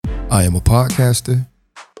I am a podcaster,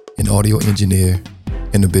 an audio engineer,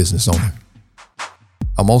 and a business owner.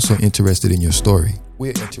 I'm also interested in your story.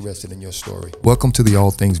 We're interested in your story. Welcome to the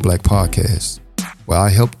All Things Black podcast, where I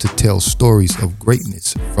help to tell stories of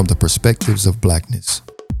greatness from the perspectives of blackness.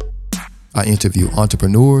 I interview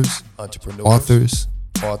entrepreneurs, authors,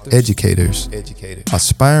 educators,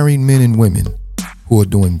 aspiring men and women who are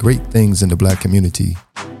doing great things in the black community,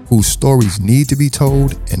 whose stories need to be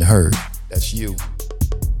told and heard. That's you.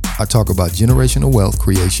 I talk about generational wealth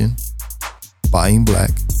creation, buying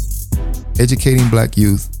black, educating black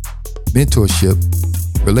youth, mentorship,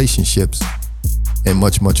 relationships, and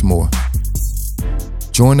much, much more.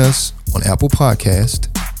 Join us on Apple Podcast,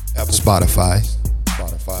 Spotify,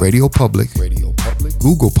 Radio Public,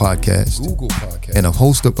 Google Podcast, and a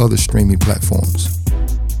host of other streaming platforms.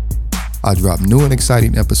 I drop new and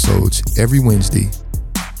exciting episodes every Wednesday,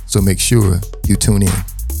 so make sure you tune in.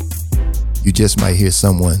 You just might hear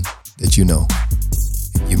someone that you know.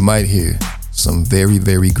 You might hear some very,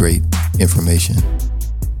 very great information.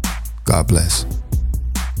 God bless.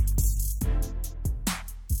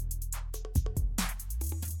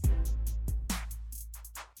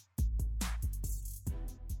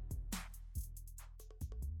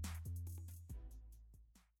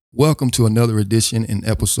 Welcome to another edition and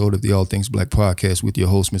episode of the All Things Black podcast with your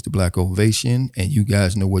host, Mr. Black Ovation. And you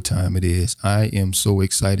guys know what time it is. I am so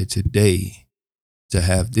excited today to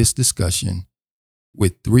have this discussion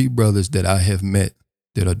with three brothers that I have met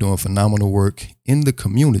that are doing phenomenal work in the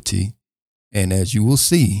community. And as you will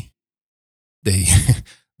see, they'll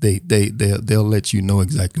let you know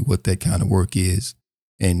exactly what that kind of work is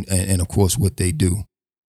and of course what they do.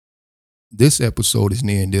 This episode is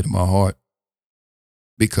near and dear to my heart,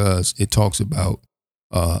 because it talks about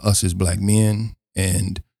us as black men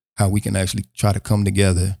and how we can actually try to come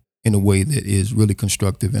together in a way that is really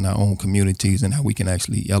constructive in our own communities and how we can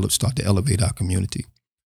actually start to elevate our community.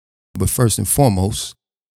 But first and foremost,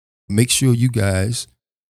 make sure you guys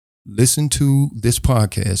listen to this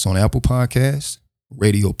podcast on Apple Podcasts,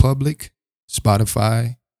 Radio Public,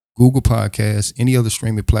 Spotify, Google Podcasts, any other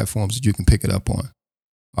streaming platforms that you can pick it up on.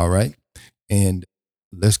 All right? And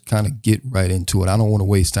let's kind of get right into it. I don't want to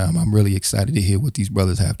waste time. I'm really excited to hear what these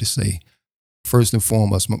brothers have to say. First and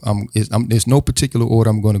foremost, there's no particular order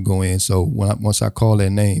I'm going to go in. So once I call their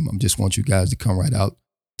name, I just want you guys to come right out,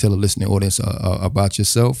 tell the listening audience about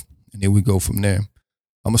yourself, and then we go from there.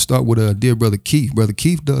 I'm going to start with dear Brother Keith. Brother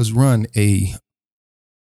Keith does run a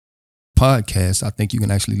podcast. I think you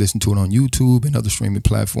can actually listen to it on YouTube and other streaming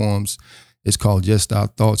platforms. It's called Just Our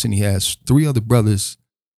Thoughts, and he has three other brothers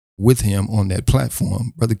with him on that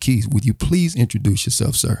platform. Brother Keith, would you please introduce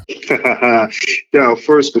yourself, sir? Now,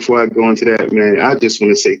 first, before I go into that, man, I just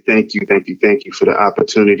want to say thank you for the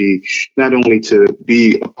opportunity, not only to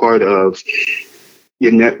be a part of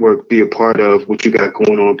your network, be a part of what you got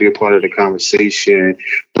going on, be a part of the conversation,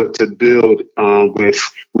 but to build with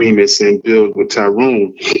Remus and build with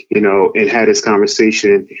Tyrone, and have this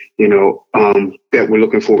conversation, that we're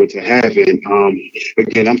looking forward to having.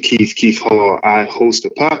 Again, I'm Keith Hall. I host a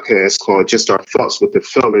podcast called Just Our Thoughts with the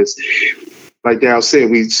Fellas. Like Darryl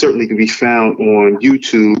said, we certainly can be found on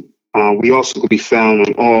YouTube. We also can be found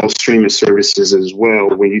on all streaming services as well.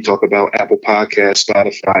 When you talk about Apple Podcasts,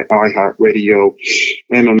 Spotify, iHeartRadio,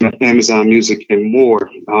 and on Amazon Music and more.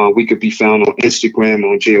 We could be found on Instagram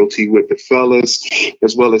on JOT with the Fellas,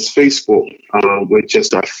 as well as Facebook with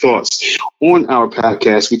Just Our Thoughts. On our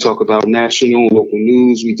podcast, we talk about national and local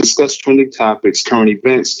news. We discuss trending topics, current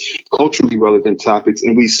events, culturally relevant topics,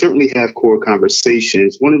 and we certainly have core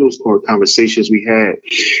conversations. One of those core conversations we had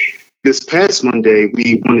this past Monday,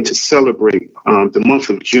 we wanted to celebrate the month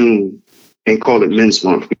of June and call it Men's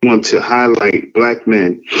Month. We want to highlight black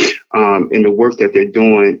men and the work that they're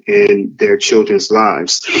doing in their children's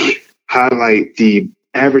lives. Highlight the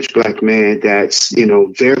average black man that's,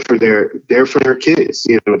 there for their kids,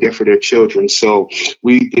 there for their children. So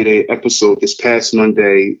we did an episode this past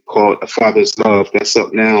Monday called A Father's Love. That's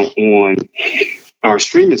up now on our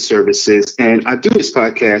streaming services. And I do this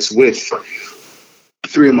podcast with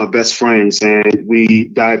three of my best friends, and we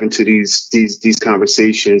dive into these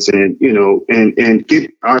conversations and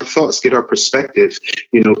get our thoughts, get our perspective,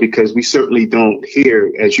 because we certainly don't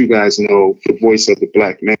hear, as you guys know, the voice of the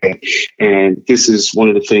black man. And this is one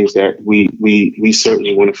of the things that we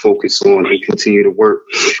certainly want to focus on and continue to work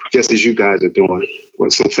just as you guys are doing. Well,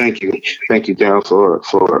 so thank you, Darryl,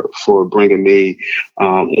 for bringing me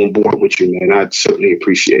on board with you, man. I certainly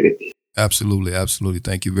appreciate it. Absolutely.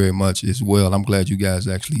 Thank you very much as well. I'm glad you guys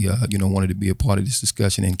actually, wanted to be a part of this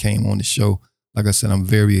discussion and came on the show. Like I said, I'm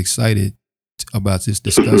very excited about this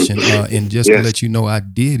discussion. And just to let you know, I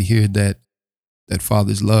did hear that that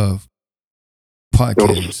Father's Love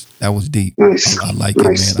podcast. That was deep. Nice. I like it,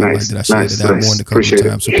 man. I like that I shared it out more than a couple of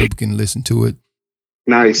times so people can listen to it.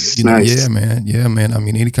 Nice. Yeah, man. Yeah, man. I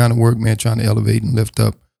mean, any kind of work, man, trying to elevate and lift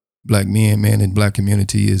up Black men, man, and Black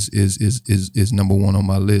community is number one on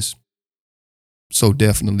my list. So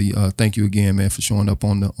definitely, thank you again, man, for showing up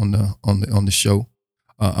on the show.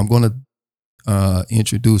 I'm gonna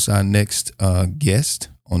introduce our next guest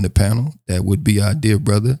on the panel. That would be our dear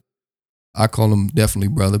brother. I call him definitely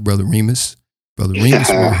Brother Remus. Brother Remus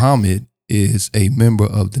Muhammad is a member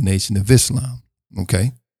of the Nation of Islam.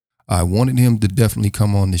 Okay. I wanted him to definitely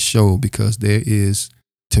come on the show because there is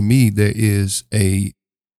a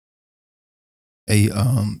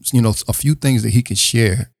few things that he can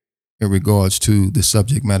share in regards to the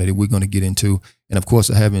subject matter that we're going to get into. And of course,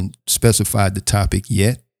 I haven't specified the topic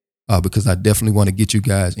yet because I definitely want to get you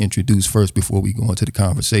guys introduced first before we go into the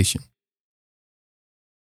conversation.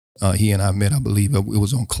 He and I met, I believe it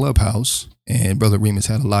was on Clubhouse, and Brother Remus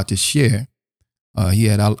had a lot to share. He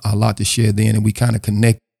had a lot to share then, and we kind of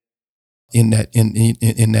connect in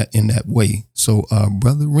that way. So,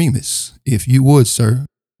 Brother Remus, if you would, sir,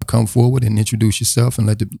 come forward and introduce yourself and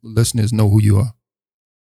let the listeners know who you are.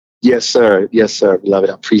 Yes, sir. Yes, sir, beloved.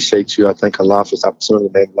 I appreciate you. I thank Allah for this opportunity.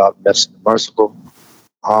 May Allah bless and merciful.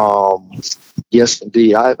 Yes,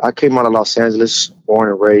 indeed. I came out of Los Angeles, born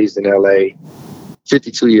and raised in LA,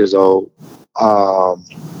 52 years old. Born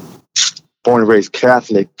and raised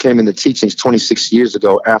Catholic, came into teachings 26 years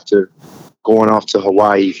ago after going off to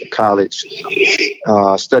Hawaii for college,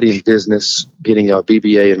 studying business, getting a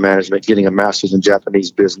BBA in management, getting a master's in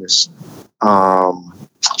Japanese business,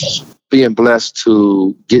 being blessed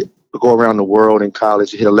to go around the world in college,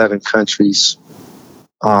 hit 11 countries.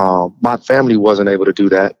 My family wasn't able to do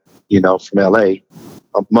that, from LA.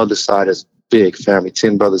 My mother's side is big family,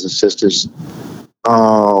 10 brothers and sisters.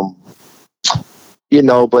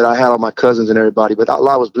 But I had all my cousins and everybody, but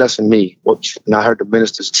Allah was blessing me. And I heard the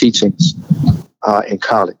minister's teachings in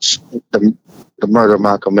college, the murder of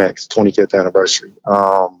Malcolm X, 25th anniversary,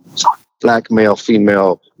 Black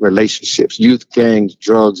male-female relationships, youth gangs,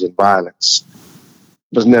 drugs, and violence.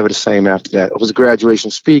 It was never the same after that. I was a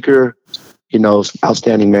graduation speaker,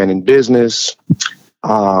 outstanding man in business,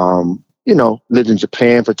 lived in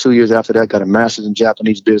Japan for 2 years after that, got a master's in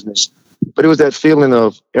Japanese business. But it was that feeling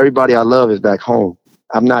of everybody I love is back home.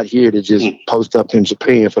 I'm not here to just post up in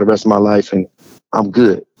Japan for the rest of my life and I'm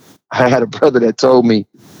good. I had a brother that told me,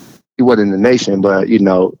 he wasn't in the nation, but,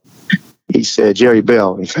 he said, Jerry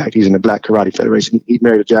Bell, in fact, he's in the Black Karate Federation. He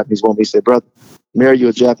married a Japanese woman. He said, brother, marry you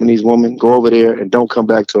a Japanese woman, go over there and don't come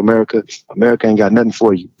back to America. America ain't got nothing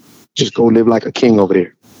for you. Just go live like a king over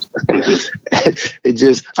there. I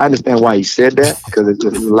understand why he said that because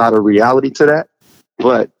there's a lot of reality to that.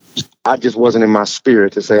 But I just wasn't in my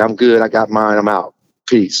spirit to say, I'm good. I got mine. I'm out.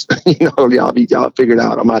 Peace. Y'all figured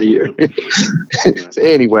out. I'm out of here. So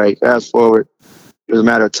anyway, fast forward. It was a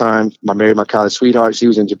matter of time. I married my college sweetheart. She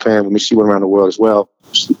was in Japan with me. She went around the world as well.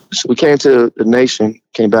 So we came to the nation,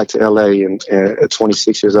 came back to LA at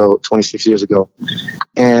 26 years ago.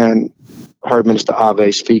 And heard Minister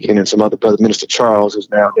Ave speaking and some other brother, Minister Charles, who's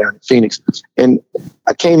now down in Phoenix. And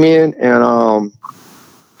I came in and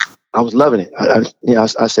I was loving it. I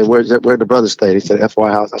said, where the brothers stay? They said,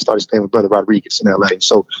 FY House. I started staying with Brother Rodriguez in LA.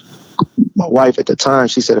 So my wife at the time,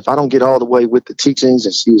 she said, if I don't get all the way with the teachings,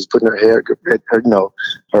 and she was putting her hair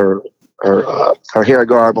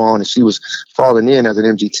garb on, and she was falling in as an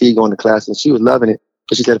MGT going to class, and she was loving it.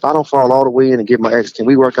 But she said, if I don't fall all the way in and get my ex, can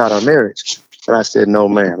we work out our marriage? And I said, no,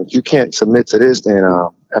 ma'am. If you can't submit to this, then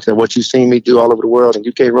after what you've seen me do all over the world and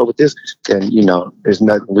you can't roll with this, then, there's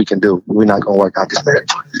nothing we can do. We're not going to work out this marriage.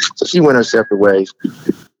 So she went her separate ways.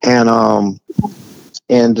 And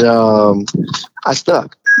I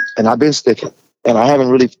stuck. And I've been sticking. And I haven't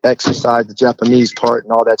really exercised the Japanese part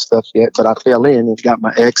and all that stuff yet, but I fell in and got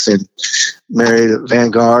my ex and married a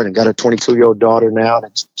Vanguard and got a 22-year-old daughter now,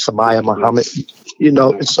 that's Samaya Muhammad,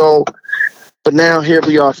 and so, but now here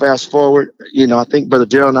we are, fast forward, I think Brother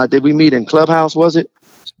Gerald and I, did we meet in Clubhouse, was it?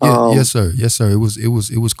 Yeah, yes, sir. It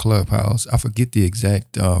was Clubhouse. I forget the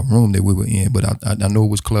exact room that we were in, but I know it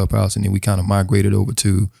was Clubhouse, and then we kind of migrated over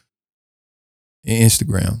to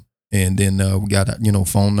Instagram. And then we got,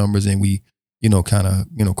 phone numbers, and we, kind of,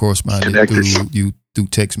 corresponded through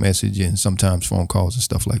text message and sometimes phone calls and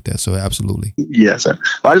stuff like that. So absolutely. Yes, sir.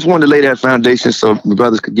 I just wanted to lay that foundation so the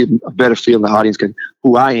brothers could get a better feel, the audience could,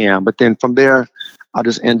 who I am. But then from there, I'll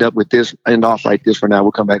just end off like this for now.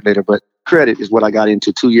 We'll come back later. But credit is what I got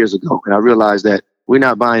into 2 years ago. And I realized that we're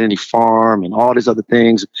not buying any farm and all these other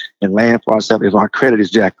things and land for ourselves if our credit is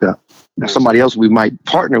jacked up. Now, somebody else we might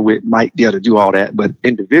partner with might be able to do all that. But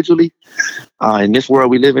individually, In this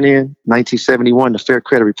world we living in, 1971, the Fair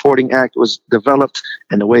Credit Reporting Act was developed,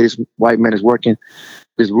 and the way this white man is working,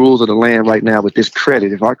 there's rules of the land right now with this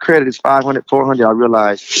credit. If our credit is 500, 400, I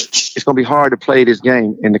realize it's going to be hard to play this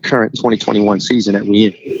game in the current 2021 season that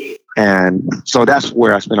we're in. And so that's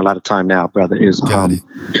where I spend a lot of time now, brother, is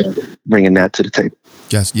bringing that to the table.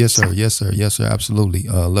 Yes, sir. Absolutely.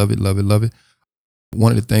 Love it.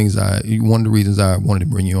 One of the reasons I wanted to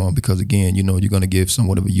bring you on, because again, you're going to give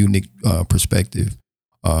somewhat of a unique perspective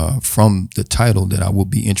from the title that I will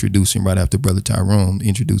be introducing right after Brother Tyrone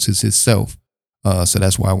introduces himself. So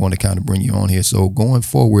that's why I want to kind of bring you on here. So going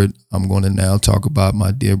forward, I'm going to now talk about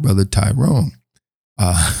my dear brother Tyrone.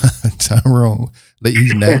 Tyrone,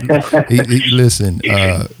 listen,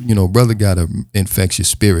 brother got an infectious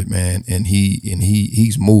spirit, man, and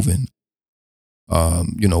he's moving.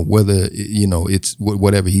 Whether it's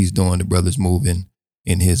whatever he's doing, the brother's moving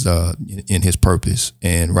in his purpose.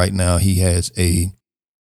 And right now he has a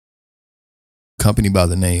company by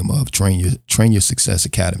the name of Train Your Success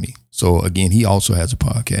Academy. So again, he also has a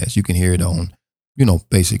podcast. You can hear it on,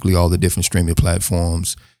 basically all the different streaming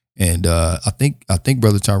platforms. And I think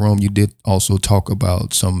Brother Tyrone, you did also talk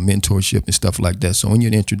about some mentorship and stuff like that. So in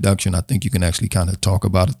your introduction, I think you can actually kind of talk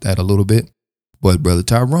about that a little bit. But Brother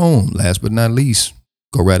Tyrone, last but not least,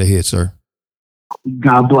 go right ahead, sir.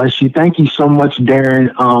 God bless you. Thank you so much,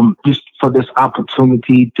 Darren, just for this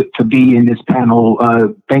opportunity to be in this panel.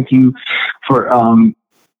 Thank you for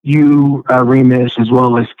you, Remus, as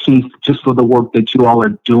well as Keith, just for the work that you all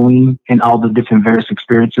are doing and all the different various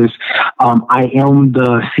experiences. I am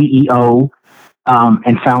the CEO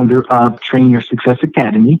and founder of Train Your Success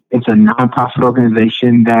Academy. It's a nonprofit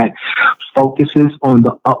organization that focuses on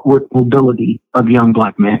the upward mobility of young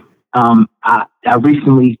Black men. I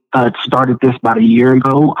recently started this about a year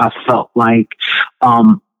ago. I felt like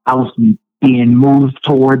I was being moved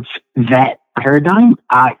towards that paradigm.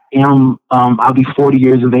 I'll be 40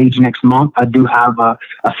 years of age next month. I do have a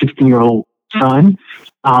 16-year-old son.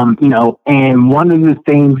 And one of the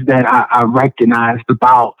things that I recognized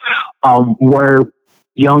about where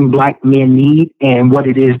young Black men need and what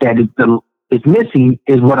it is that is missing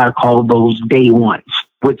is what I call those day ones,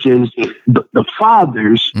 which is the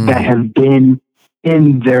fathers that have been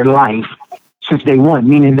in their life since day one,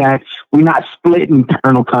 meaning that we're not splitting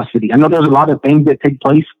parental custody. I know there's a lot of things that take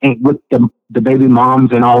place with the baby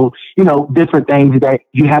moms and all, different things that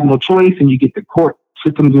you have no choice and you get the court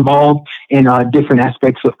systems involved in different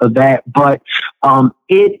aspects of that. But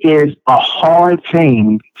it is a hard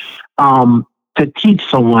thing to teach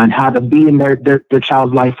someone how to be in their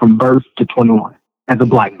child's life from birth to 21 as a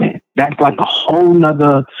Black man. That's like a whole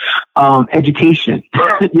nother education,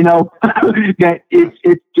 that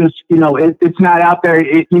it's just, it's not out there.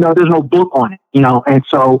 There's no book on it, and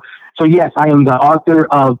so yes, I am the author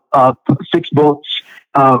of 6 books,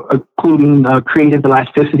 including Creative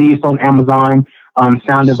Elasticity. It's on Amazon.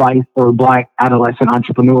 Sound advice for Black adolescent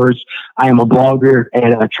entrepreneurs. I am a blogger at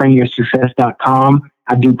trainyoursuccess.com.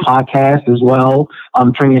 I do podcasts as well.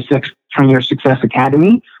 Train Your Success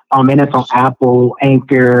Academy. And it's on Apple,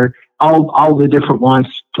 Anchor, all the different ones,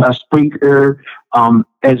 Spreaker,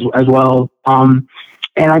 as well. And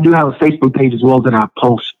I do have a Facebook page as well that I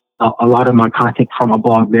post a lot of my content from my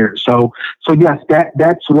blog there. So yes,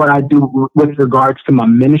 that's what I do with regards to my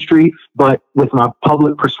ministry. But with my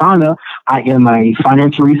public persona, I am a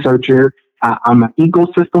financial researcher. I'm an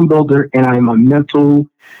ecosystem builder, and I'm a mental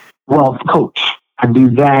wealth coach. I do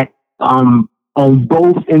that on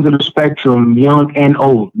both ends of the spectrum, young and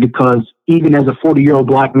old, because even as a 40-year-old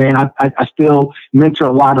Black man, I still mentor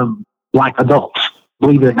a lot of Black adults,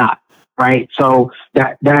 believe it or not. Right. So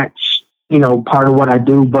that's, part of what I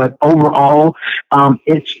do. But overall,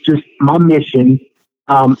 it's just my mission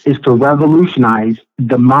is to revolutionize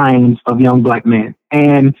the minds of young Black men,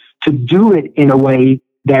 and to do it in a way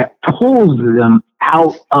that pulls them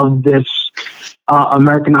out of this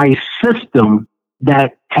Americanized system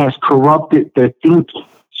that has corrupted their thinking.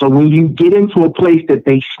 So when you get into a place that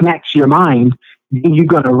they snatch your mind, then you're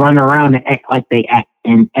going to run around and act like they act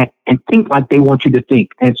and think like they want you to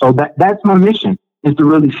think. And so that's my mission, is to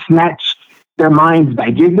really snatch their minds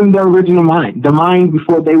back, give them their original mind, the mind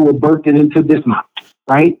before they were birthed into this mind,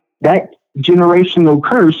 right? That generational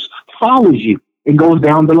curse follows you. It goes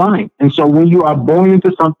down the line. And so when you are born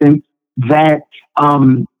into something that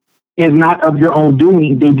is not of your own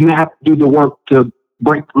doing, then you have to do the work to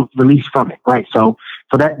break release from it, right? So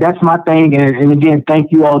that's my thing. And again,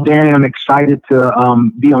 thank you all, Darren. I'm excited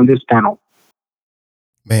to be on this panel.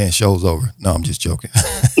 Man, show's over. No, I'm just joking.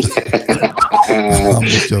 I'm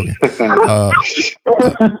just joking.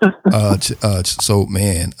 So,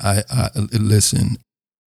 man, I listen.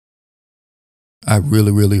 I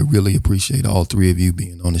really, really, really appreciate all three of you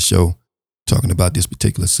being on the show, talking about this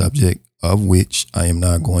particular subject, of which I am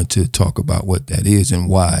now going to talk about what that is and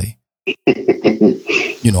why,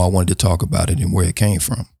 I wanted to talk about it and where it came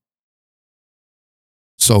from.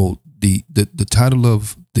 So the title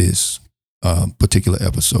of this particular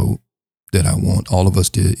episode that I want all of us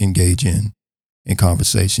to engage in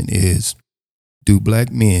conversation is, do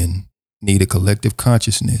Black men need a collective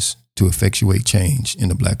consciousness to effectuate change in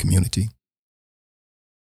the Black community?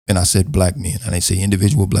 And I said Black men. I didn't say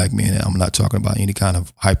individual Black men. I'm not talking about any kind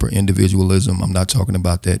of hyper individualism. I'm not talking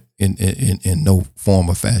about that in no form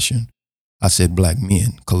or fashion. I said Black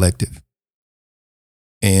men, collective.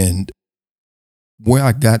 And where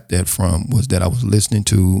I got that from was that I was listening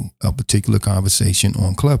to a particular conversation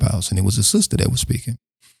on Clubhouse, and it was a sister that was speaking.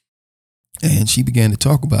 And she began to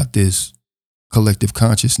talk about this collective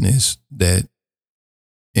consciousness that,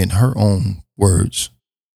 in her own words,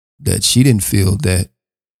 that she didn't feel that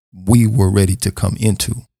we were ready to come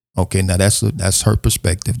into. Okay, now that's her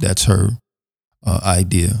perspective. That's her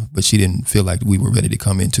idea, but she didn't feel like we were ready to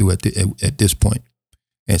come into at this point.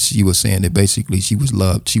 And she was saying that basically she would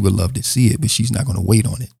love to see it, but she's not going to wait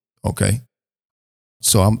on it. Okay.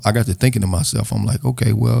 So I got to thinking to myself, I'm like,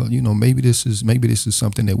 okay, well, maybe this is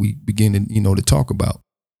something that we begin to, to talk about,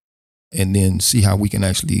 and then see how we can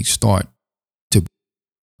actually start to,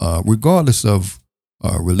 regardless of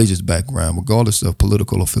religious background, regardless of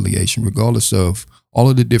political affiliation, regardless of all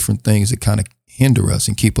of the different things that kind of hinder us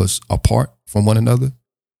and keep us apart from one another.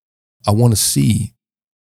 I want to see,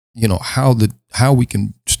 how we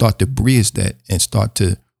can start to bridge that and start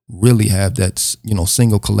to really have that,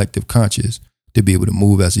 single collective conscious to be able to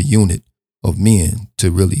move as a unit of men to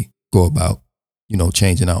really go about,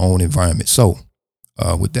 changing our own environment. So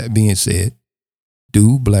with that being said,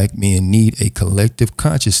 do Black men need a collective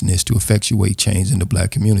consciousness to effectuate change in the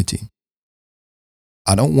Black community?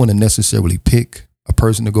 I don't want to necessarily pick a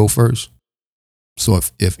person to go first. So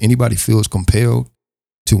if anybody feels compelled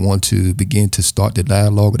to want to begin to start the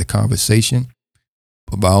dialogue or the conversation,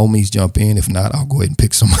 by all means jump in. If not, I'll go ahead and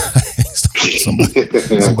pick somebody to start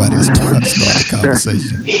the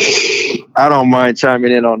conversation. I don't mind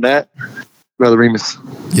chiming in on that, Brother Remus.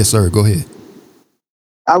 Yes, sir. Go ahead.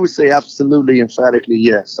 I would say absolutely, emphatically,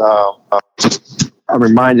 yes. I'm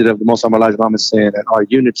reminded of the Most High Elijah Muhammad saying that our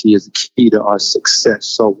unity is the key to our success.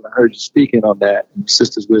 So when I heard you speaking on that, in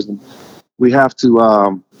Sister's Wisdom, we have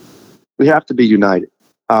to be united.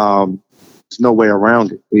 There's no way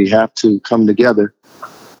around it. We have to come together.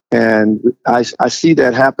 And I see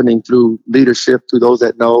that happening through leadership, through those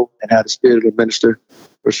that know and have the spirit of the minister.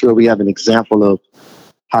 For sure, we have an example of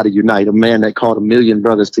how to unite. A man that called 1 million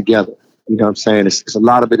brothers together. You know what I'm saying? It's a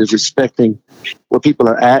lot of it is respecting where people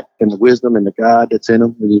are at and the wisdom and the God that's in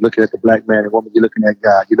them. When you're looking at the Black man and woman, you're looking at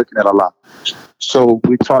God. You're looking at Allah. So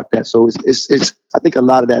we taught that. So it's I think a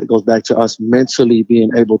lot of that goes back to us mentally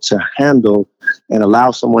being able to handle and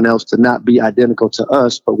allow someone else to not be identical to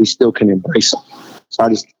us, but we still can embrace them. So I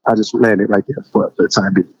just landed right there for the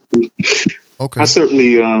time being. Okay. I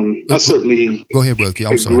certainly go ahead, brother.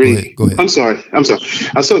 I'm sorry. Go ahead. I'm sorry.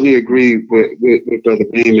 I certainly agree with Brother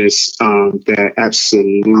Amos that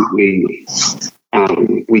absolutely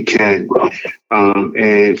we can,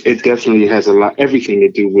 and it definitely has everything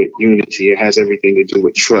to do with unity. It has everything to do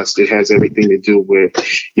with trust. It has everything to do with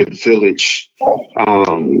your village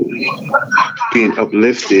being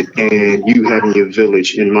uplifted and you having your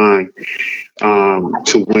village in mind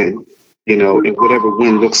to win. And whatever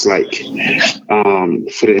win looks like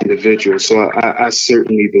for the individual. So I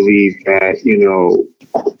certainly believe that,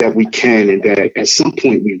 that we can and that at some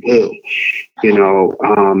point we will.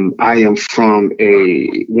 I am from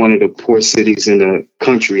one of the poor cities in the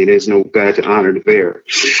country, and there's no badge of honor there,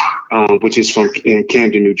 which is in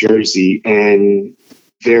Camden, New Jersey. And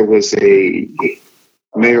there was a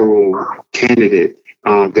mayoral candidate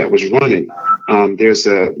that was running.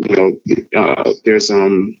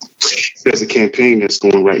 There's a campaign that's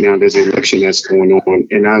going right now. There's an election that's going on,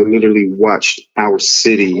 and I literally watched our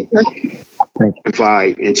city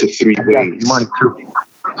divide into 3 ways.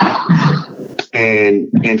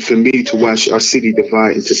 And for me to watch our city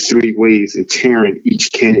divide into 3 ways and tearing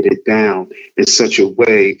each candidate down in such a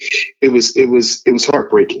way, it was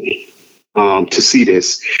heartbreaking to see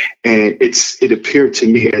this. And it appeared to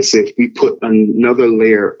me as if we put another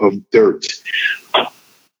layer of dirt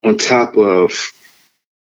on top of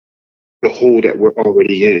the hole that we're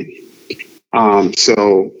already in.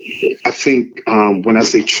 So I think when I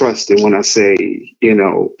say trust and when I say,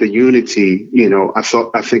 the unity,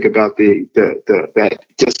 I think about that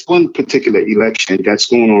just one particular election that's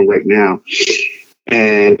going on right now.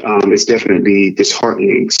 and it's definitely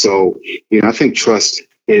disheartening. So, I think trust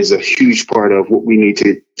is a huge part of what we need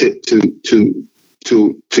to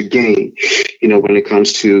gain, when it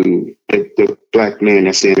comes to the black man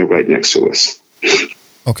that's standing right next to us.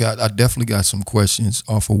 Okay, I definitely got some questions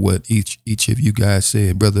off of what each of you guys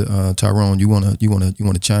said. Brother Tyrone, you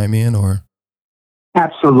wanna chime in or?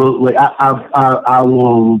 Absolutely, I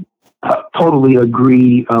will totally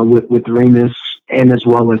agree with Remus and as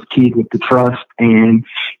well as Keith with the trust and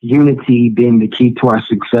unity being the key to our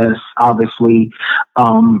success. Obviously,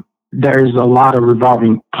 there's a lot of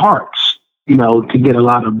revolving parts, to get a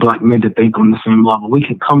lot of black men to think on the same level. We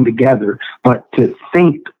can come together, but to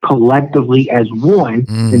think collectively as one,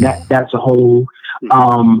 and that's a whole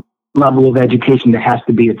level of education that has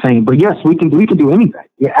to be attained. But yes, we can do anything.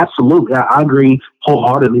 Yeah, absolutely. I agree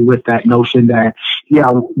wholeheartedly with that notion that,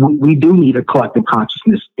 we do need a collective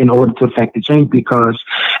consciousness in order to affect the change, because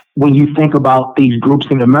when you think about these groups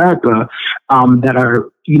in America that are,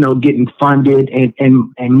 getting funded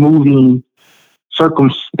and moving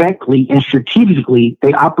circumspectly and strategically,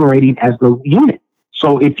 they operating as the unit.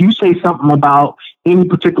 So if you say something about any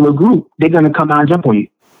particular group, they're going to come out and jump on you,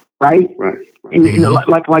 right? Right. And,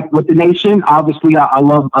 like with the nation, obviously, I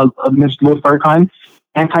love Ms. Louis Farrakhan,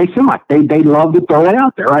 anti-Semite. They love to throw that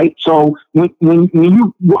out there, right? So when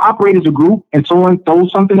you operate as a group and someone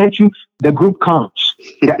throws something at you, the group comes.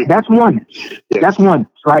 That's one. Yeah. That's one,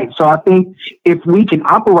 right? So I think if we can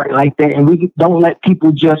operate like that and we don't let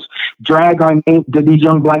people just drag our name, these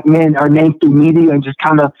young black men, our name through media and just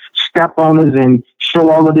kind of step on us and show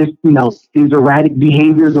all of this, these erratic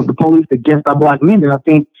behaviors of the police against our black men, then I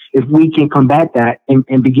think if we can combat that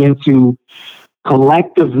and begin to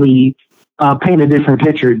collectively paint a different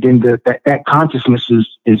picture, then that consciousness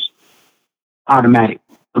is automatic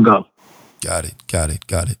to go. Got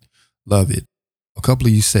it. Love it. A couple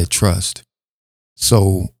of you said trust.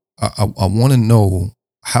 So I want to know,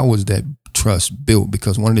 how was that trust built?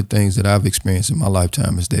 Because one of the things that I've experienced in my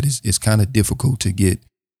lifetime is that it's kind of difficult to get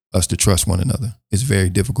us to trust one another. It's very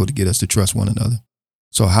difficult to get us to trust one another.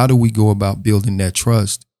 So how do we go about building that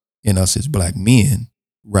trust in us as black men,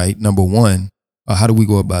 right? Number one, how do we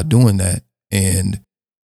go about doing that? And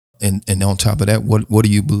on top of that, what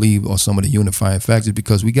do you believe are some of the unifying factors?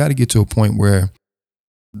 Because we got to get to a point where,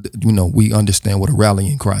 we understand what a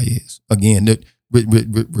rallying cry is. Again,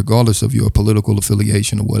 regardless of your political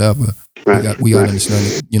affiliation or whatever, right. we got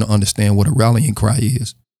to understand what a rallying cry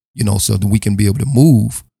is, so that we can be able to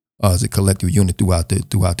move as a collective unit throughout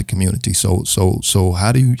the community. So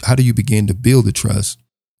how do you begin to build the trust?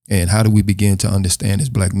 And how do we begin to understand as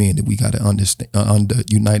black men that we got to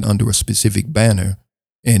unite under a specific banner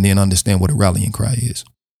and then understand what a rallying cry is?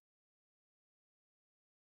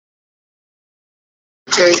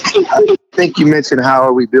 Okay, I think you mentioned how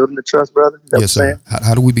are we building the trust, brother? Yes, sir.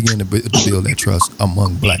 How do we begin to build that trust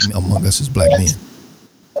among us as black men?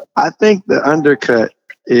 I think the undercut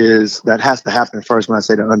that has to happen first. When I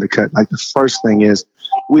say the undercut, like the first thing is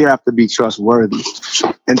we have to be trustworthy.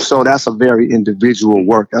 And so that's a very individual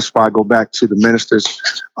work. That's why I go back to the ministers.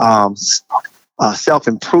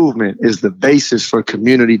 Self-improvement is the basis for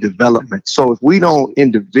community development. So if we don't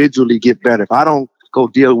individually get better, if I don't go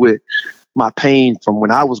deal with my pain from when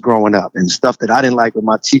I was growing up and stuff that I didn't like what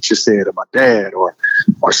my teacher said or my dad or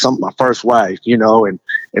my first wife, and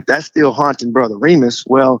if that's still haunting Brother Remus,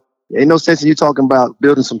 well, ain't no sense in you talking about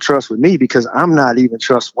building some trust with me, because I'm not even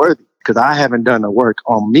trustworthy because I haven't done the work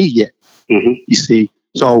on me yet. Mm-hmm. You see?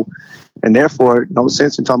 So, and therefore, no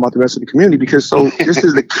sense in talking about the rest of the community, because this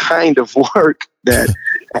is the kind of work that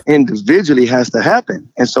individually has to happen.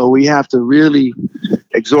 And so we have to really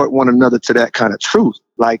exhort one another to that kind of truth.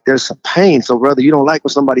 Like there's some pain. So brother, you don't like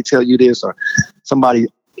when somebody tell you this, or somebody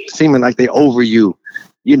seeming like they over you,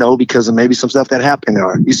 because of maybe some stuff that happened,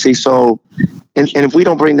 or you see. So, and if we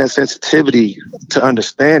don't bring that sensitivity to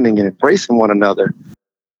understanding and embracing one another,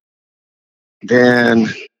 then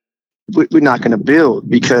we're not going to build,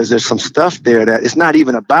 because there's some stuff there that it's not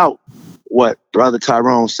even about what Brother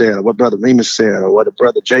Tyrone said or what Brother Remus said or what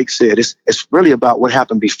Brother Jake said. It's really about what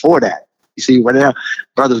happened before that. You see, when our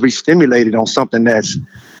brothers re-stimulated on something that's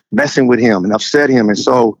messing with him and upset him. And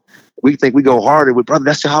so we think we go harder with, brother,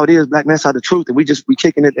 that's how it is. Black man's how the truth. And we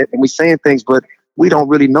kicking it and we saying things, but we don't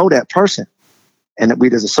really know that person. And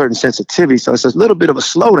there's a certain sensitivity. So it's a little bit of a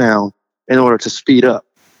slowdown in order to speed up.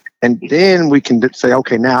 And then we can say,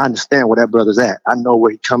 okay, now I understand where that brother's at. I know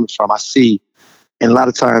where he's coming from. I see. And a lot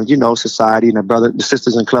of times, society and the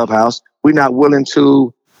sisters in Clubhouse, we're not willing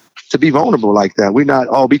to be vulnerable like that. We're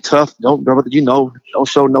not, be tough. Don't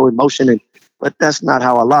show no emotion. And But that's not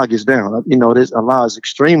how Allah gets down. You know, Allah is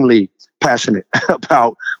extremely passionate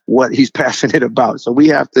about what he's passionate about. So we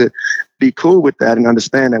have to be cool with that and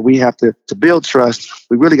understand that we have to build trust.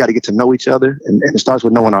 We really got to get to know each other. And it starts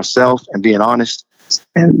with knowing ourselves and being honest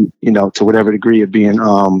and, you know, to whatever degree of being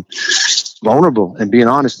vulnerable and being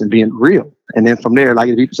honest and being real. And then from there,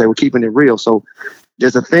 like people say, we're keeping it real. So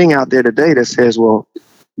there's a thing out there today that says, well,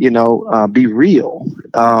 you know, be real.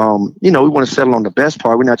 You know, we want to settle on the best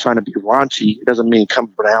part. We're not trying to be raunchy. It doesn't mean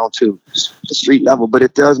come down to the street level, but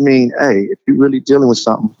it does mean, hey, if you're really dealing with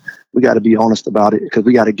something, we got to be honest about it because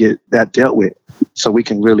we got to get that dealt with so we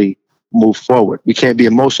can really move forward. We can't be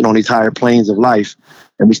emotional on these higher planes of life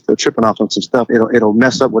and we still tripping off on some stuff. It'll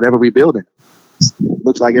mess up whatever we're building. It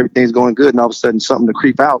looks like everything's going good and all of a sudden something to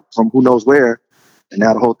creep out from who knows where. And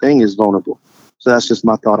now the whole thing is vulnerable. So that's just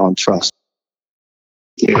my thought on trust.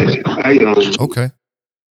 Yeah, Okay.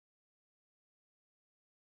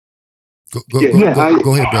 Go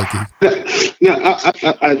ahead, Brad. No,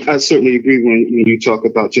 I certainly agree when you talk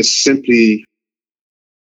about just simply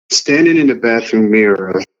standing in the bathroom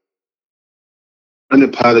mirror,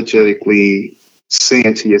 unapologetically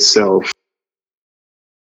saying to yourself,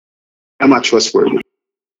 am I trustworthy?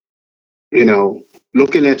 You know,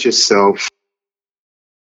 looking at yourself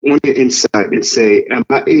on the inside and say, am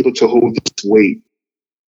I able to hold this weight?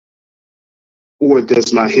 Or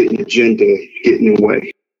does my hidden agenda get in the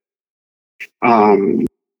way? I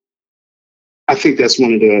think that's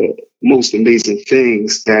one of the most amazing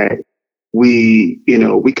things that we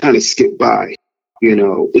kind of skip by. You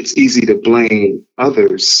know, it's easy to blame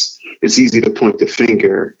others. It's easy to point the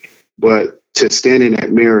finger, but to stand in that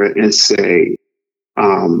mirror and say,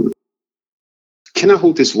 can I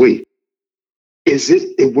hold this weight?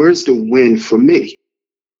 Where's the win for me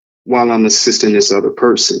while I'm assisting this other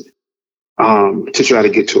person? To try to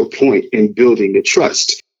get to a point in building the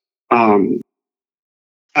trust. I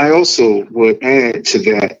also would add to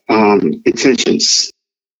that intentions.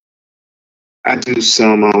 I do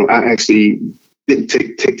some. I actually didn't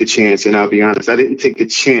take the chance, and I'll be honest. I didn't take the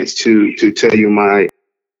chance to tell you my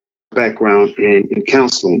background in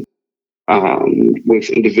counseling, with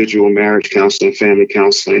individual marriage counseling, family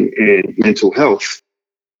counseling, and mental health.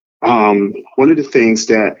 One of the things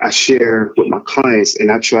that I share with my clients,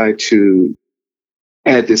 and I try to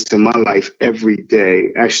add this to my life every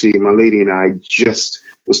day. Actually, my lady and I just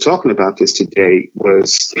was talking about this today,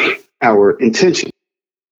 was our intention.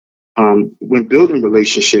 When building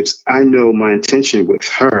relationships, I know my intention with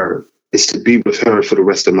her is to be with her for the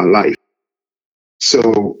rest of my life.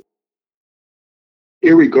 So,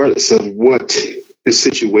 irregardless of what the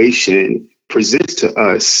situation presents to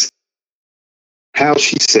us, how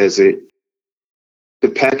she says it, the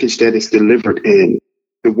package that is delivered in,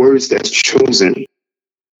 the words that's chosen,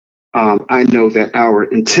 I know that our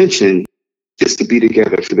intention is to be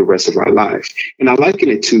together for the rest of our life. And I liken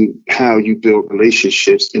it to how you build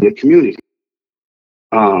relationships in the community.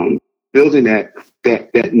 Building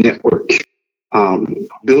that network,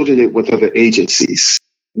 building it with other agencies,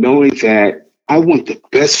 knowing that I want the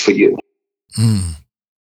best for you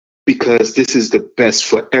because this is the best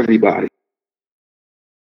for everybody.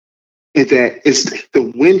 And that it's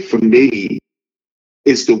the win for me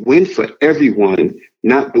is the win for everyone,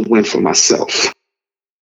 not the win for myself.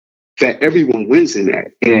 That everyone wins in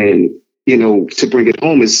that. And, you know, to bring it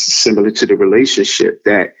home is similar to the relationship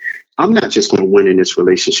that I'm not just going to win in this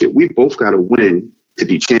relationship. We both got to win to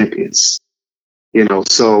be champions. You know,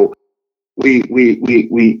 so we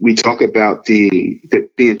talk about the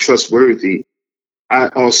being trustworthy. I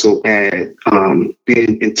also add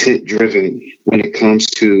being intent driven when it comes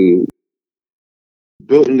to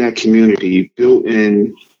building that community,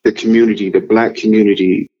 building the community, the Black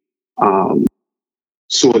community,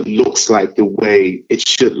 so it looks like the way it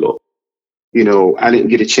should look. You know, I didn't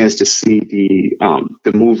get a chance to see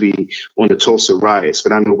the movie on the Tulsa riots,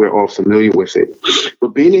 but I know we're all familiar with it. But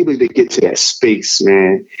being able to get to that space,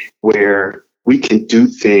 man, where we can do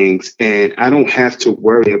things and I don't have to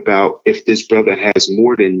worry about if this brother has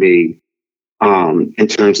more than me in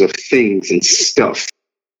terms of things and stuff.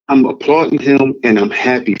 I'm applauding him and I'm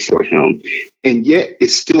happy for him. And yet it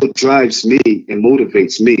still drives me and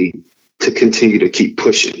motivates me to continue to keep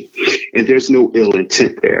pushing. And there's no ill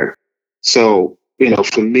intent there. So, you know,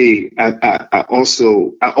 for me, I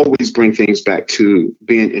always bring things back to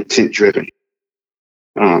being intent driven.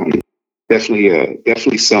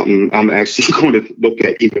 Definitely something I'm actually going to look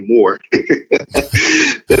at even more.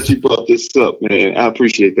 That you brought this up, man. I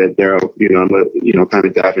appreciate that, Daryl. You know, I'm gonna, kind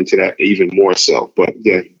of dive into that even more so. But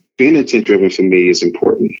yeah, being intent driven for me is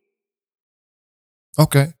important.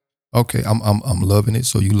 Okay. I'm loving it.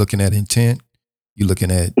 So you're looking at intent, You're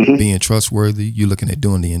looking at being trustworthy. You're looking at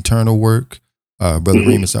doing the internal work. Brother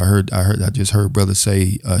Remus, I just heard brother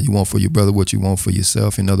say, you want for your brother what you want for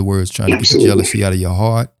yourself. In other words, trying to get the jealousy out of your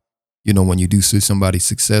heart. You know, when you do see somebody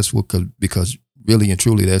successful, because really and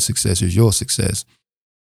truly their success is your success.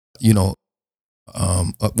 You know,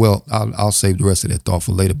 well, I'll save the rest of that thought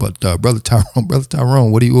for later. But brother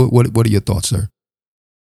Tyrone, what are your thoughts, sir?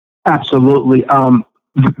 Absolutely.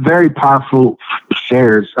 Very powerful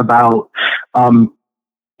shares about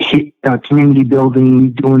community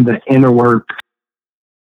building, doing the inner work.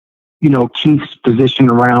 You know, Keith's position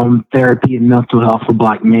around therapy and mental health for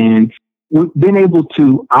Black men. We've been able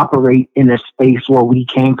to operate in a space where we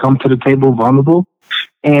can come to the table vulnerable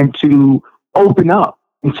and to open up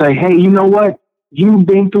and say, hey, you know what? You've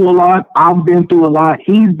been through a lot. I've been through a lot.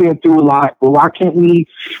 He's been through a lot. Well, why can't we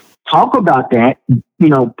talk about that? You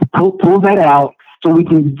know, pull that out so we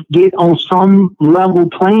can get on some level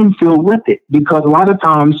playing field with it. Because a lot of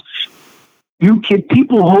times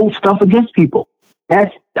people hold stuff against people. I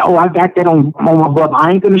got that on my brother.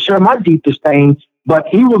 I ain't going to share my deepest thing, but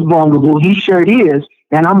he was vulnerable. He shared his,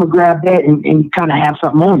 and I'm going to grab that and kind of have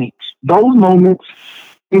something on it. Those moments,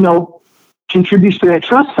 you know, contributes to that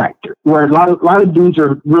trust factor where a lot of dudes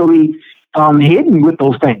are really hidden with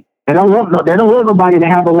those things. They don't want nobody to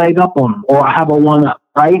have a leg up on them or have a one up,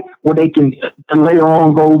 right? Where they can later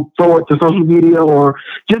on go throw it to social media or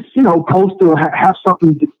just, you know, post or have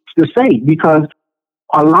something to say, because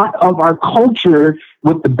a lot of our culture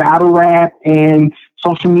with the battle rap and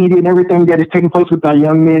social media and everything that is taking place with our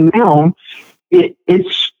young men now,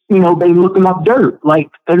 it's, you know, they looking up dirt. Like,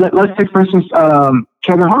 let's take, for instance,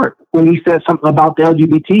 Kevin Hart, when he said something about the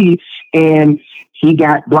LGBT and he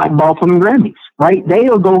got blackballed from the Grammys, right?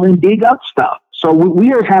 They'll go and dig up stuff. So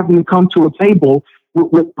we are having to come to a table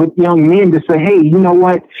with young men to say, hey, you know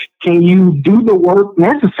what? Can you do the work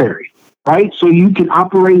necessary? Right? So you can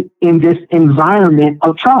operate in this environment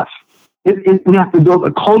of trust. We have to build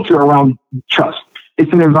a culture around trust.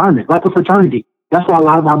 It's an environment, like a fraternity. That's why a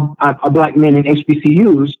lot of our Black men in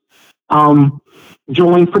HBCUs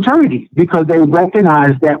join fraternities, because they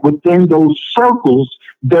recognize that within those circles,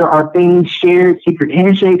 there are things shared, secret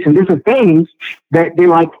handshakes, and different things that they're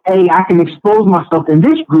like, hey, I can expose myself in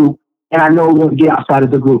this group, and I know I won't get outside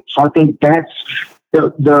of the group. So I think that's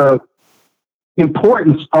the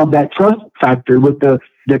importance of that trust factor with the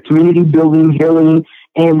community building, healing,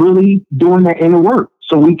 and really doing that inner work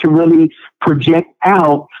so we can really project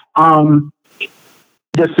out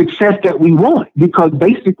the success that we want. Because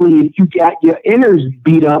basically, if you got your inners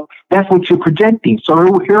beat up, that's what you're projecting.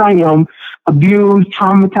 So here I am, abused,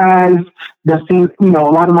 traumatized. That seems, you know,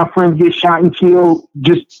 a lot of my friends get shot and killed,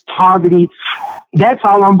 just poverty. That's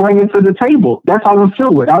all I'm bringing to the table. That's all I'm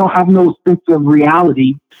filled with. I don't have no sense of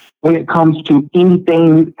reality when it comes to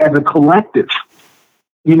anything as a collective.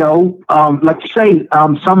 You know, like you say,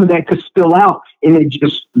 some of that could spill out and it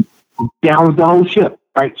just downs the whole ship,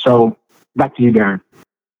 right? So back to you, Darren.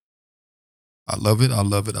 I love it. I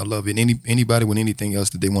love it. I love it. Anybody with anything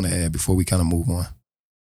else that they want to add before we kind of move on?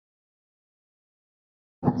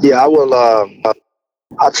 Yeah, I will.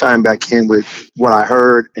 I'll chime back in with what I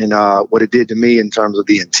heard and what it did to me in terms of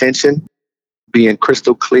the intention, being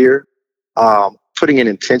crystal clear, putting an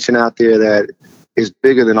intention out there that is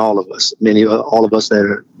bigger than all of us. All of us that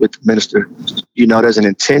are with the minister, you know, there's an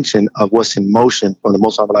intention of what's in motion from the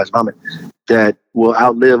Most High Muhammad that will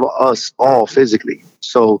outlive us all physically.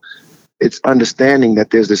 So it's understanding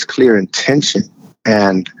that there's this clear intention,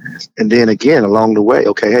 and then again along the way,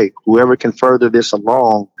 okay, hey, whoever can further this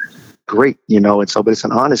along, great, you know. And so, but it's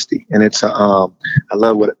an honesty, and it's I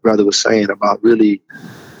love what brother was saying about really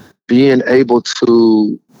being able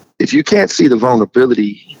to, if you can't see the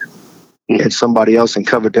vulnerability in somebody else and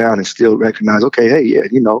cover down and still recognize, okay, hey, yeah,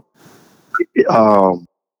 you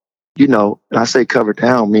know, and I say cover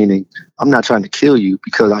down, meaning I'm not trying to kill you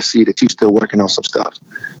because I see that you're still working on some stuff.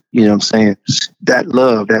 You know what I'm saying? That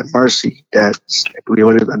love, that mercy, that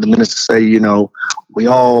the minister say, you know, we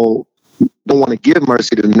all don't want to give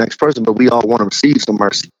mercy to the next person, but we all want to receive some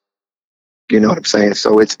mercy. You know what I'm saying?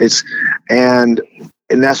 So it's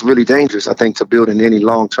and that's really dangerous, I think, to build in any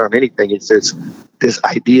long-term anything. It's this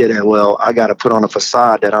idea that, well, I got to put on a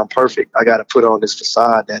facade that I'm perfect. I got to put on this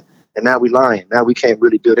facade that, and now we lying. Now we can't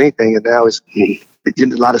really build anything. And now it's a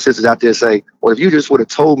lot of sisters out there say, well, if you just would have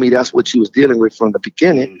told me that's what you was dealing with from the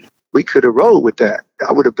beginning, we could have rolled with that.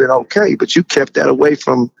 I would have been okay. But you kept that away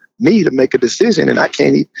from me to make a decision, and I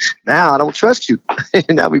can't now I don't trust you.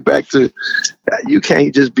 And now we back to, you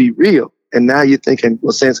can't just be real. And now you're thinking,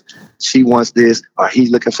 well, since she wants this or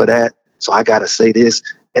he's looking for that, so I gotta say this.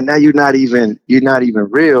 And now you're not even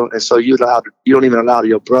real. And so you don't even allow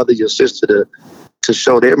your brother, your sister to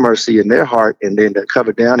show their mercy in their heart, and then to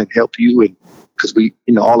cover down and help you, and because we,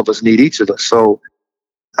 all of us need each of us. So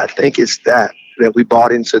I think it's that we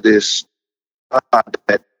bought into this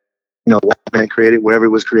that white man created, wherever it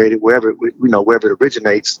was created, wherever it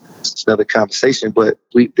originates. It's another conversation, but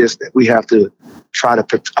we have to try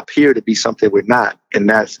to appear to be something we're not, and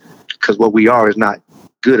that's because what we are is not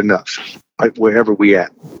good enough, right, wherever we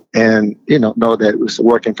at, and know that it's a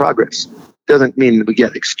work in progress. Doesn't mean that we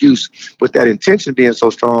get an excuse, but that intention being so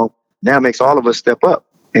strong now makes all of us step up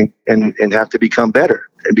and have to become better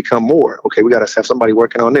and become more. Okay, we got to have somebody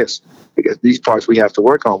working on this, because these parts we have to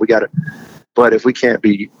work on. But if we can't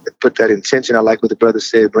put that intention, I like what the brother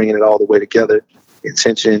said, bringing it all the way together,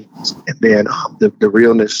 intention, and then the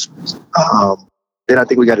realness, then I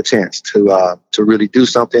think we got a chance to really do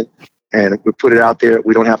something, and we put it out there.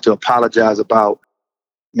 We don't have to apologize about,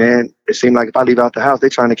 man, it seemed like if I leave out the house, they're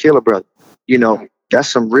trying to kill a brother. That's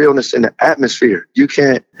some realness in the atmosphere. You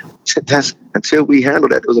can't, that's until we handle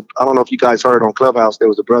that. I don't know if you guys heard on Clubhouse, there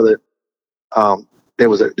was a brother, there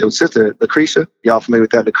was Sister Lucretia. Y'all familiar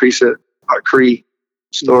with that? Lucretia, our Cree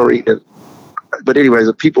story. But anyways,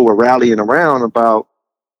 the people were rallying around about,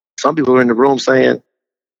 some people were in the room saying,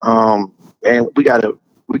 and we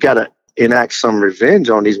gotta enact some revenge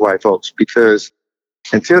on these white folks, because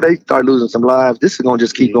until they start losing some lives, this is gonna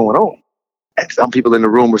just keep going on. And some people in the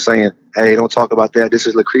room were saying, hey, don't talk about that. This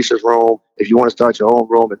is Lucretia's room. If you want to start your own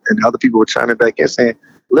room. And other people were chiming back in saying,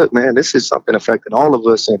 look, man, this is something affecting all of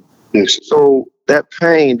us. And so that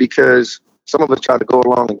pain, because some of us try to go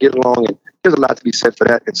along and get along, and there's a lot to be said for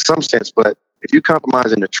that in some sense. But if you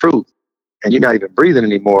compromise in the truth and you're not even breathing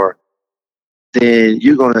anymore, then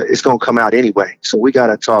it's gonna come out anyway. So we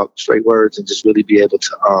gotta talk straight words and just really be able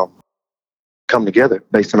to come together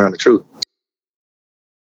based around the truth.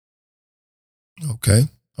 Okay.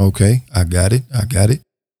 I got it.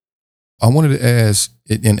 I wanted to ask,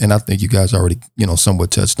 and I think you guys already, somewhat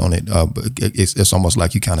touched on it, but it's almost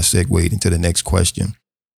like you kind of segued into the next question.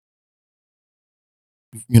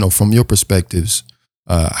 From your perspectives,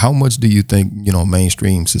 how much do you think,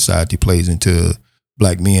 mainstream society plays into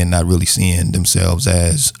Black men not really seeing themselves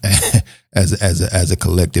as a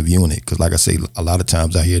collective unit? Because like I say, a lot of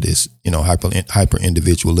times I hear this, hyper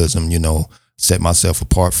individualism, set myself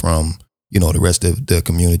apart from, the rest of the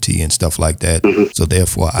community and stuff like that. Mm-hmm. So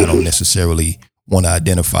therefore, I don't necessarily want to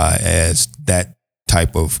identify as that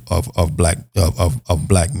type of black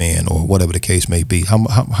man, or whatever the case may be.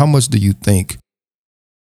 How much do you think,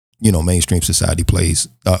 mainstream society plays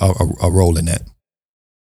a role in that?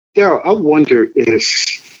 Yeah, I wonder if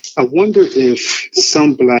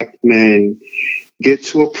some Black men get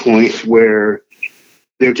to a point where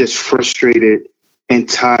they're just frustrated and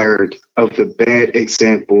tired of the bad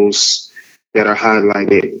examples that are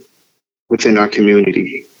highlighted within our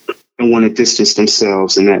community and want to distance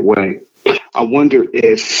themselves in that way. I wonder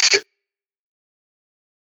if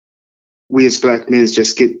we as Black men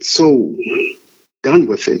just get so done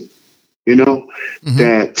with it, mm-hmm.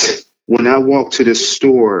 that when I walk to the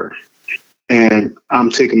store and I'm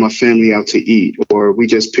taking my family out to eat, or we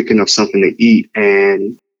just picking up something to eat,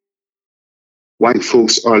 and white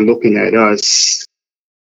folks are looking at us,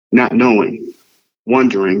 not knowing,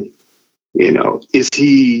 wondering, who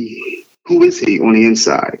is he on the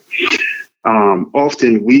inside?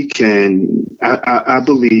 Often I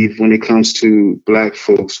believe when it comes to Black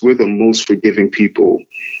folks, we're the most forgiving people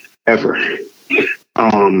ever.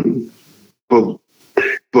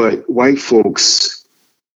 But white folks,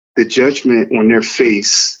 the judgment on their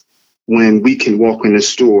face when we can walk in the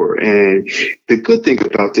store. And the good thing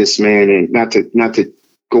about this, man, and not to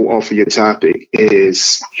go off of your topic,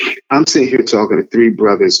 is I'm sitting here talking to three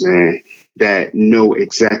brothers, man, that know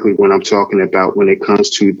exactly what I'm talking about when it comes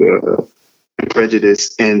to the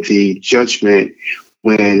prejudice and the judgment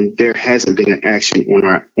when there hasn't been an action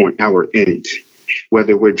on our end.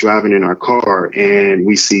 Whether we're driving in our car and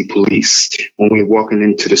we see police, when we're walking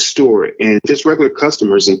into the store, and just regular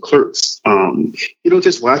customers and clerks,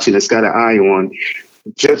 just watching us, got an eye on,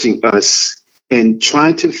 judging us and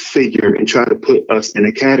trying to try to put us in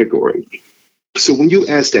a category. So when you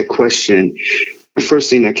asked that question, the first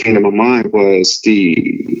thing that came to my mind was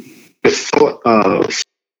the thought of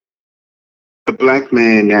a Black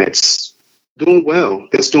man that's doing well,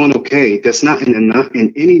 that's doing okay, that's not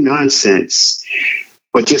in any nonsense,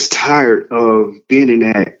 but just tired of being in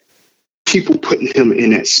that, people putting him in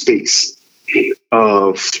that space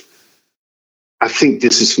of, I think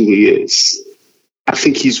this is who he is. I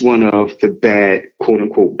think he's one of the bad, quote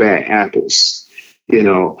unquote, bad apples,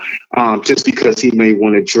 just because he may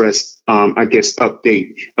want to dress,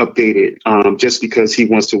 updated, just because he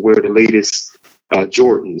wants to wear the latest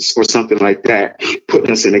Jordans or something like that,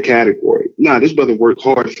 putting us in a category. Nah, this brother worked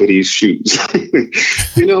hard for these shoes.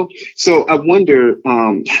 So I wonder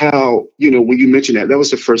how, when you mentioned that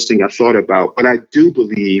was the first thing I thought about. But I do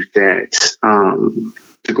believe that,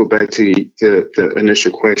 to go back to the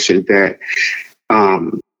initial question, that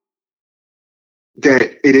that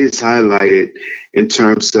it is highlighted in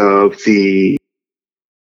terms of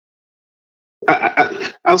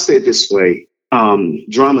I'll say it this way,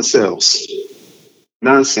 drama sells,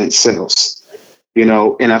 nonsense sells,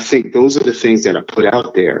 and I think those are the things that are put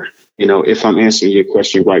out there, if I'm answering your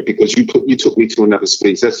question right, because you took me to another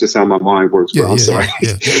space. That's just how my mind works, bro. I'm sorry.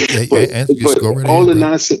 But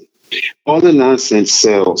all the nonsense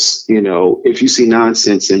sells, if you see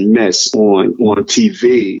nonsense and mess on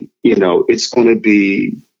TV, it's going to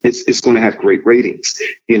be, it's going to have great ratings.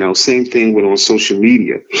 Same thing with on social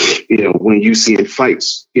media. When you see in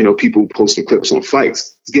fights, people posting clips on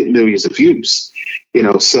fights, it's getting millions of views.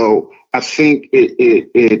 So I think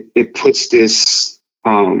it puts this,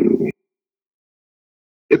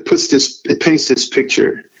 it paints this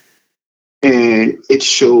picture, and it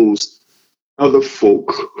shows other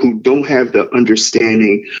folk who don't have the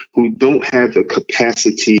understanding, who don't have the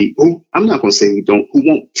capacity, I'm not going to say who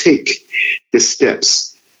won't take the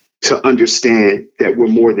steps to understand that we're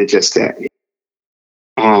more than just that.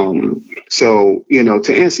 So,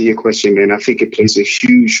 to answer your question, man, I think it plays a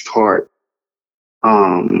huge part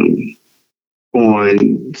on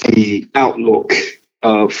the outlook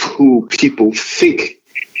of who people think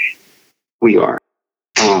we are.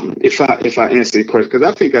 If I answer the question, because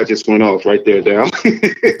I think I just went off right there, Dal.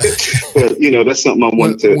 But that's something I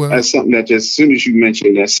wanted to. That's something that just as soon as you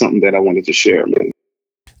mentioned, that's something that I wanted to share, man.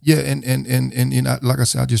 Yeah, and like I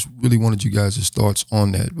said, I just really wanted you guys' thoughts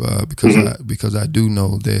on that because I do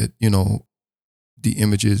know that the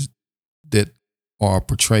images that are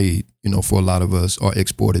portrayed, for a lot of us, are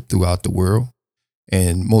exported throughout the world,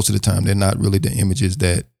 and most of the time they're not really the images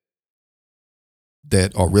that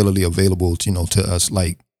are readily available, to us,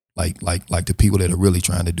 like the people that are really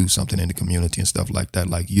trying to do something in the community and stuff like that,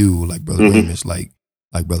 like you, like Brother Remus, like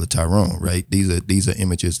Brother Tyrone, right? These are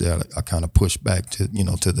images that are kind of pushed back to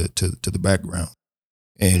to the background,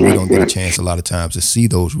 and we don't get a chance a lot of times to see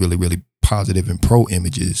those really, really positive and pro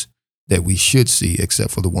images that we should see,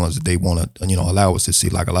 except for the ones that they want to allow us to see.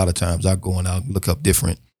 Like a lot of times I go and I'll look up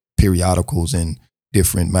different periodicals and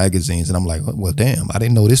different magazines, and I'm like, well, damn, I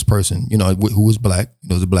didn't know this person, who was black,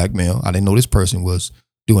 was a black male. I didn't know this person was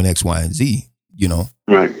doing X, Y, and Z,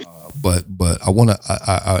 Right. But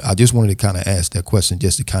I just wanted to kind of ask that question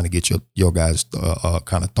just to kind of get your guys'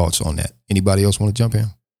 kind of thoughts on that. Anybody else want to jump in?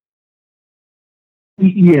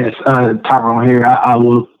 Yes, Tyrone here. I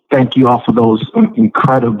will thank you all for those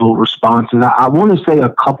incredible responses. I want to say a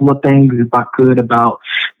couple of things, if I could, about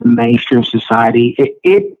the mainstream society.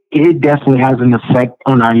 It definitely has an effect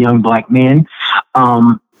on our young black men.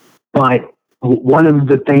 But one of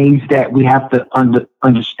the things that we have to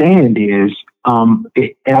understand is, and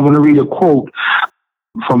I'm going to read a quote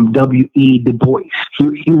from W.E. Du Bois.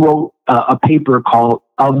 He wrote a paper called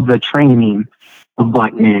Of the Training of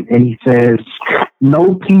Black Men. And he says,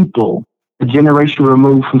 no people a generation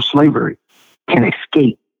removed from slavery can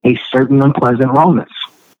escape a certain unpleasant rawness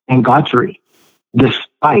and gaucherie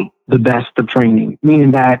despite the best of training,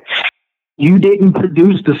 meaning that you didn't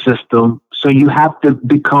produce the system, so you have to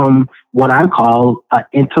become what I call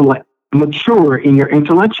mature in your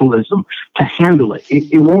intellectualism to handle it.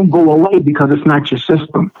 It won't go away because it's not your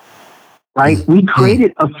system, right? We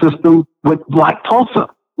created a system with Black Tulsa.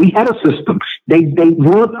 We had a system. They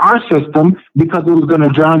ruined our system because it was going to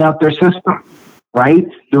drown out their system, right?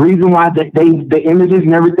 The reason why the images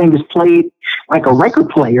and everything is played like a record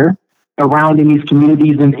player around in these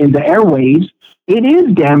communities and in the airwaves, it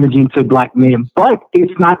is damaging to black men, but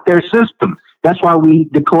it's not their system. That's why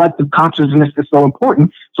the collective consciousness is so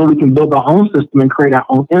important, so we can build our own system and create our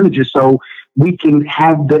own images, so we can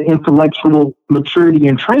have the intellectual maturity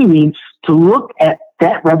and training to look at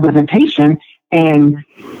that representation and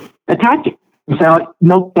attack it. And say,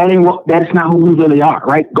 no, that is not who we really are,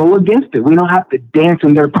 right? Go against it. We don't have to dance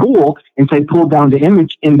in their pool and say, pull down the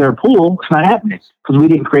image in their pool. It's not happening because we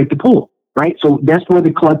didn't create the pool, right? So that's where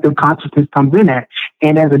the collective consciousness comes in at.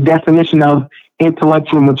 And as a definition of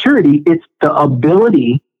intellectual maturity, it's the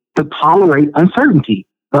ability to tolerate uncertainty,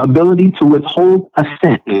 the ability to withhold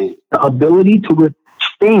assent, the ability to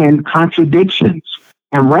withstand contradictions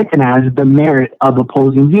and recognize the merit of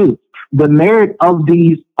opposing views. The merit of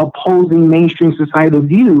these opposing mainstream societal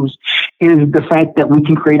views is the fact that we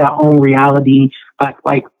can create our own reality.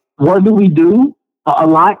 Like what do we do a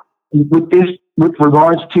lot with this with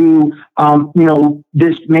regards to,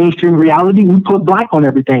 this mainstream reality, we put black on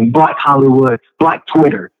everything. Black Hollywood, black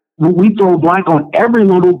Twitter. We throw black on every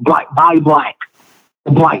little black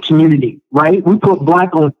the black community, right? We put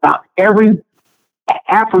black on every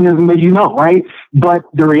Africanism that you know, right? But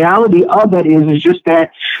the reality of that is just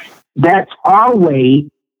that that's our way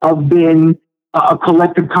of being a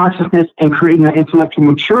collective consciousness and creating an intellectual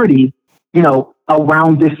maturity,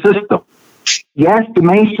 around this system. Yes, the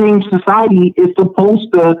mainstream society is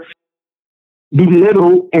supposed to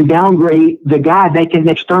belittle and downgrade the guy that can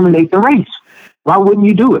exterminate the race. Why wouldn't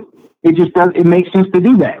you do it? It just does. It makes sense to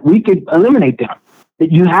do that. We could eliminate them.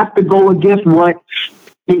 You have to go against what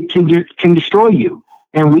it can destroy you.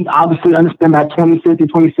 And we obviously understand that 2050,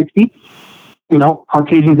 2060,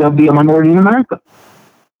 Caucasians will be a minority in America.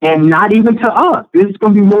 And not even to us. It's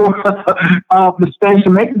going to be more of the Spanish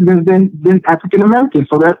Americans than African Americans.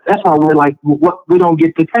 So that's why we're like, we don't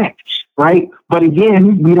get the tax, right? But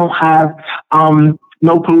again, we don't have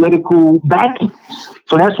no political backing.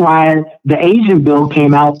 So that's why the Asian bill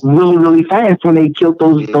came out really, really fast when they killed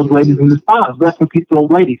those ladies in the spas. Rest in peace to those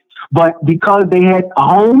ladies. But because they had a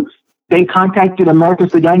home, they contacted America,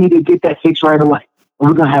 said, "I need to get that fixed right away. Or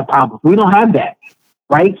we're going to have problems." We don't have that.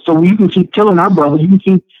 Right? So you can keep killing our brothers, you can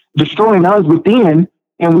keep destroying us within,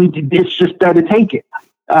 and it's just there to take it.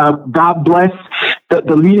 God bless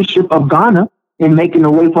the leadership of Ghana in making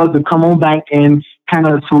a way for us to come on back and kind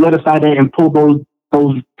of solidify that and pull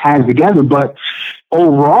those ties together. But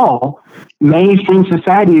overall, mainstream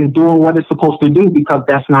society is doing what it's supposed to do because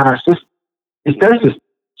that's not our system. It's their system.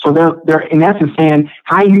 So they're in essence saying,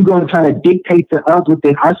 how are you going to try to dictate to us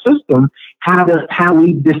within our system how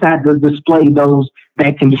we decide to display those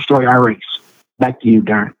that can destroy our race? Back to you,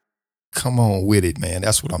 Darren. Come on with it, man.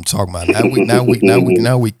 That's what I'm talking about.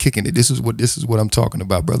 Now we kicking it. This is what I'm talking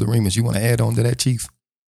about, Brother Remus. You want to add on to that, Chief?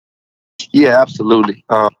 Yeah, absolutely.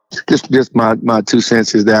 Just my 2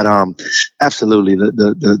 cents is that absolutely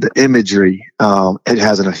the imagery it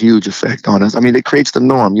has a huge effect on us. I mean, it creates the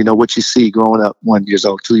norm. What you see growing up 1 year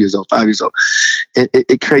old, 2 years old, 5 years old.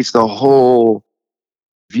 It creates the whole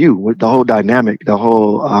view, the whole dynamic, the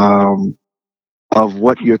whole of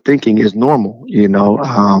what you're thinking is normal.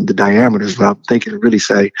 The diameter is what I'm thinking to really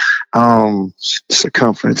say.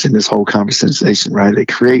 Circumference in this whole conversation, right? They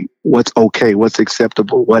create what's okay, what's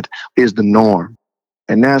acceptable, what is the norm.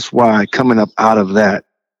 And that's why coming up out of that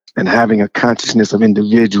and having a consciousness of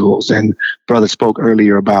individuals, and brother spoke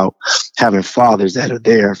earlier about having fathers that are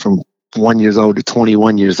there from 1 year old to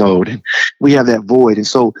 21 years old. And we have that void. And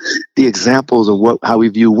so the examples of how we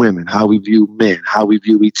view women, how we view men, how we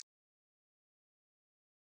view each